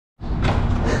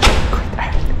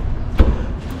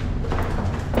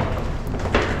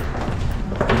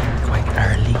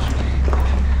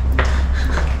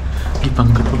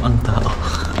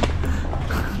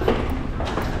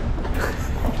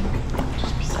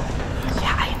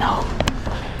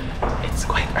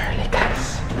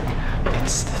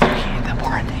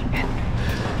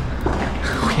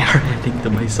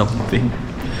buy something.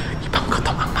 Ibang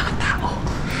gutom ang mga tao.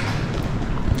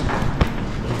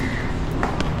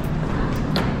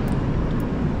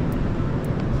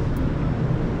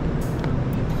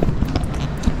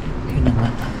 Yun na nga.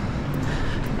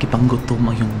 Ibang gutom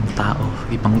yung tao.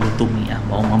 Ibang gutom niya.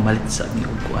 Mao mamalit sa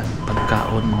upuan.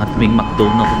 Pagkaon, mga tuming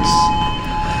McDonald's.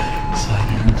 So,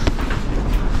 ayan.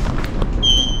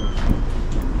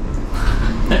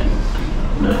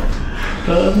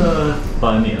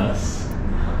 Funny us.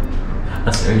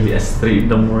 As early as 3 in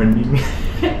the morning.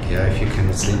 Yeah, if you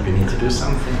cannot sleep, you need to do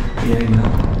something. Yeah, I know.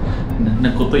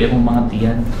 Nagkutoy akong mga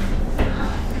tiyan.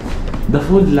 The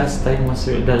food last night was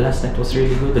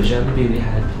really good. The Jollibee we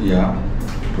had. Yeah,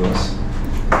 it was.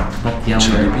 But yeah,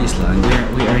 Jollibee is life.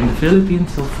 we are in the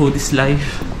Philippines, so food is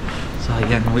life. So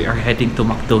again, we are heading to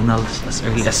McDonald's as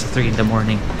early as 3 in the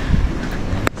morning.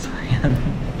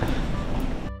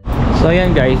 So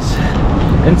ayan guys,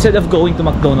 instead of going to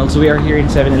McDonald's, we are here in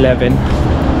 7-Eleven.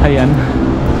 Ayan.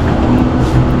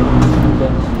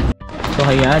 So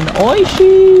ayan,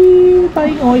 Oishi!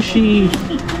 Buying Oishi!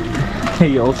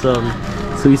 Hey, also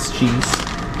Swiss cheese.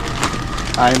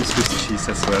 I'm Swiss cheese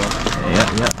as well.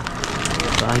 Yeah.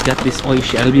 So I got this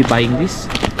Oishi. I'll be buying this.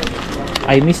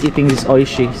 I miss eating this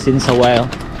Oishi since a while.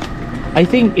 I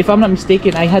think, if I'm not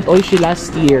mistaken, I had Oishi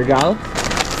last year, gal.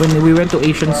 When we went to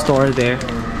Asian store there.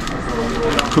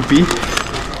 Could be.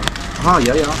 Ah,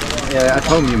 yeah. At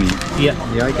home, you mean? Yeah.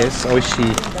 Yeah, I guess.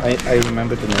 Oishi. I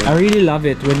remember the name. I really love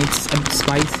it when it's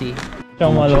spicy.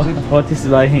 What is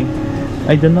buying?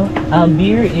 I don't know.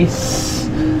 Beer is...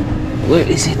 Where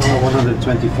is it?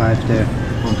 125 there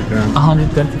on the ground.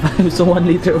 125. So 1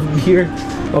 liter of beer.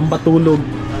 Pampatulog.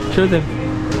 Show them.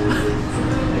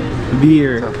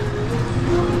 Beer.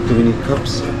 Do we need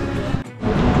cups?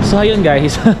 So ayun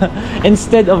guys,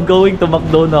 instead of going to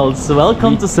McDonald's,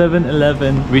 welcome to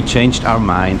 7-Eleven. We changed our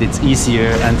mind. It's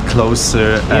easier and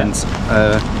closer, and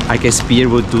I guess beer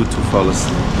would do to follow us.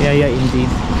 Yeah,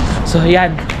 indeed. So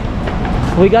ayan,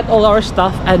 we got all our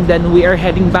stuff and then we are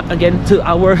heading back again to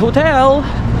our hotel.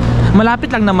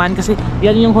 Malapit lang naman kasi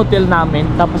yan yung hotel namin,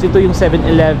 tapos ito yung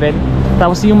 7-Eleven,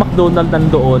 tapos yung McDonald's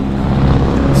nandoon.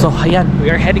 So ayan,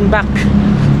 we are heading back.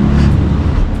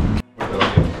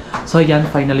 So ayan,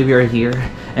 finally we are here.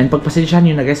 And pagpasensyahan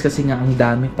nyo na guys kasi nga ang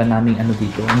dami pa naming ano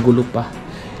dito, ang gulo pa.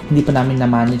 Hindi pa namin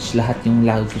na-manage lahat yung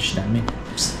luggage namin.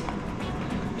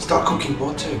 Start cooking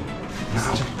water.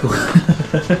 Now.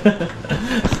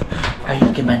 Are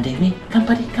you commanding me? Come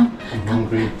buddy, come. I'm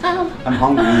hungry. I'm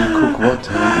hungry. Cook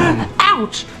water.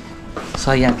 Ouch!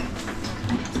 So ayan,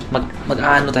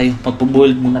 mag-ano tayo,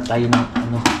 magpo-boil muna tayo ng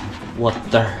ano,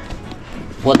 water.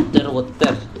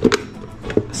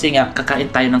 Kasi nga,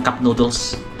 kakain tayo ng cup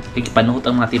noodles. Ikipanuhot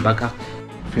ang mga tibagak.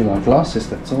 Fill our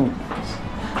glasses, that's all.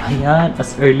 Ayan,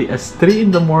 as early as 3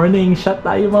 in the morning. Shot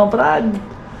tayo mga brad.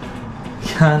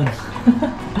 Yan.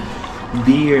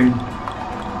 Beer.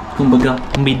 Kumbaga,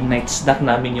 midnight snack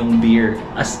namin yung beer.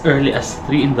 As early as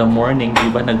 3 in the morning.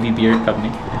 Diba, nagbi-beer kami.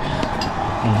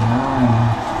 Ayan.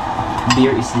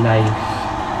 Beer is life.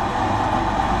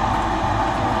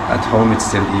 At home, it's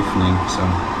still evening, so...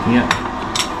 Yeah.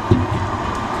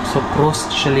 So,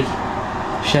 Prost,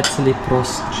 Schätzli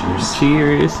Prost.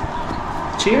 Cheers.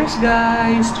 Cheers,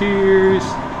 guys. Cheers.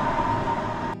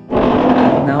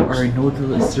 And now our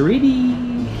noodle is ready.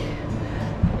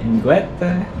 In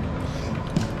Guetta.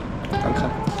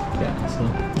 Okay. Yeah, so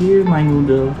here my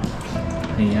noodle.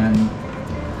 Ayan.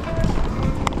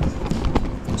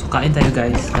 So, kain tayo,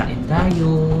 guys. Kain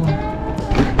tayo.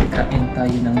 Kain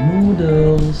tayo ng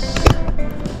noodles.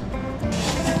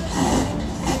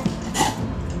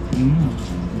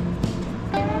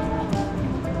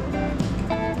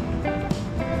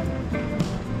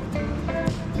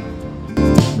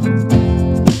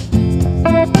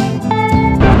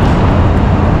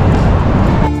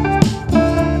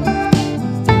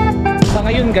 So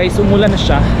ngayon guys, umulan na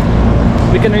siya.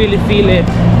 We can really feel it.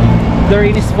 The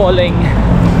rain is falling.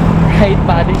 Right,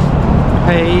 buddy?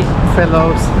 Hey,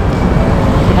 fellows.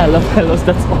 Hello, fellows,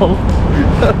 that's all.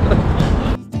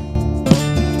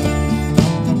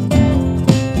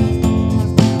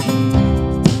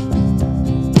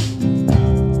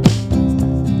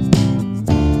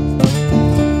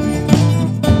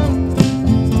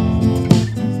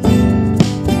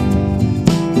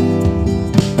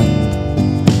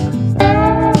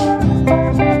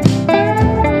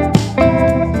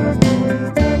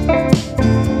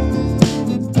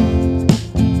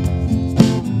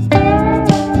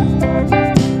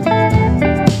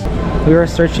 we're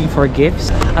searching for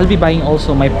gifts. I'll be buying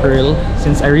also my pearl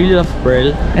since I really love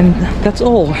pearl. And that's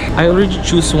all. I already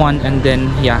choose one, and then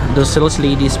yeah, the sales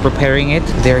ladies preparing it.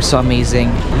 They're so amazing.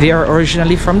 They are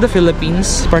originally from the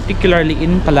Philippines, particularly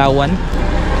in Palawan.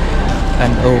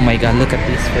 And oh my god, look at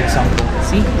this, for example.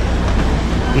 See?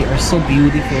 They are so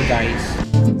beautiful, guys.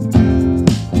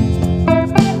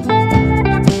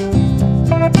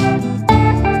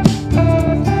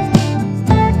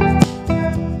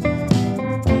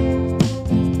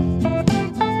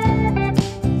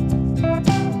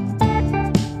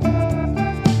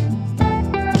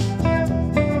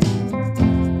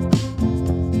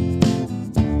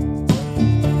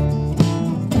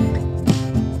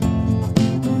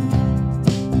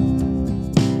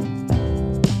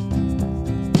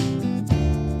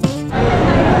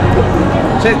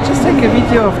 Just take a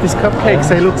video of these cupcakes.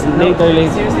 They look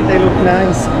Later. seriously, they look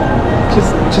nice.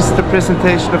 Just the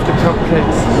presentation of the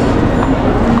cupcakes.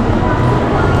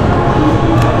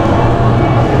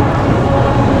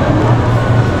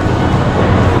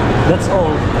 That's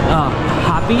all.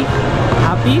 Happy?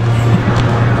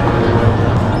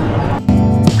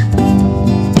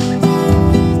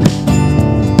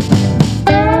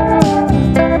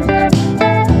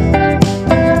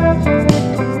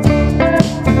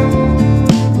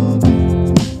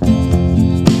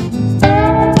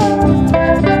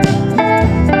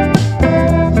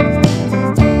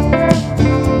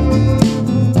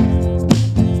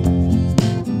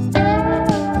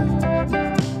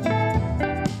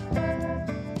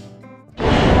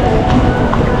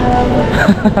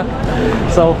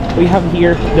 So, we have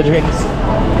here the drinks.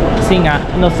 Kasi nga,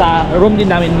 sa room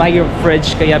din namin may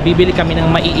fridge, kaya bibili kami ng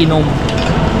maiinom.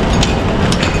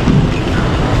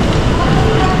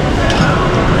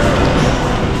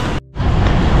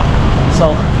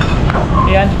 So,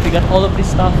 ayan, we got all of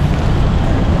this stuff.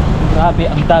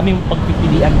 Grabe, ang daming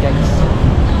pagpipilian, guys.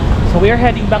 So, we are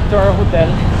heading back to our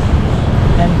hotel.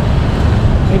 And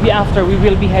maybe after, we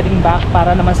will be heading back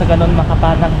para naman sa ganun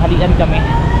makapananghalian kami.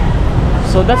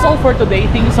 So that's all for today.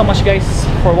 Thank you so much, guys,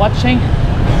 for watching.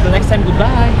 Till next time,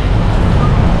 goodbye.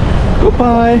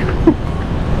 Goodbye.